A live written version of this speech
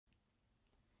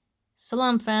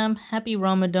Salam fam, happy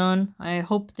Ramadan. I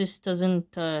hope this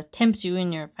doesn't tempt you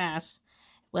in your fast.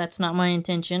 Well, that's not my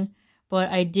intention. But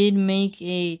I did make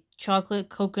a chocolate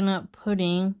coconut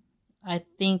pudding. I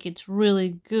think it's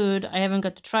really good. I haven't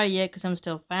got to try it yet because I'm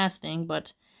still fasting,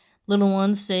 but little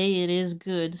ones say it is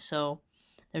good, so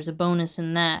there's a bonus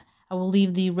in that. I will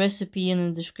leave the recipe in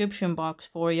the description box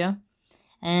for you,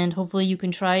 and hopefully you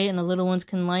can try it and the little ones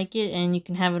can like it and you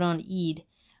can have it on Eid.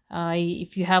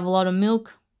 If you have a lot of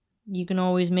milk, you can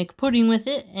always make pudding with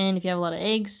it, and if you have a lot of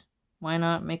eggs, why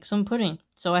not make some pudding?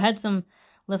 So I had some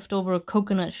leftover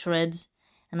coconut shreds,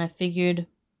 and I figured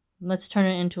let's turn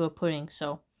it into a pudding.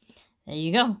 So there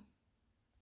you go.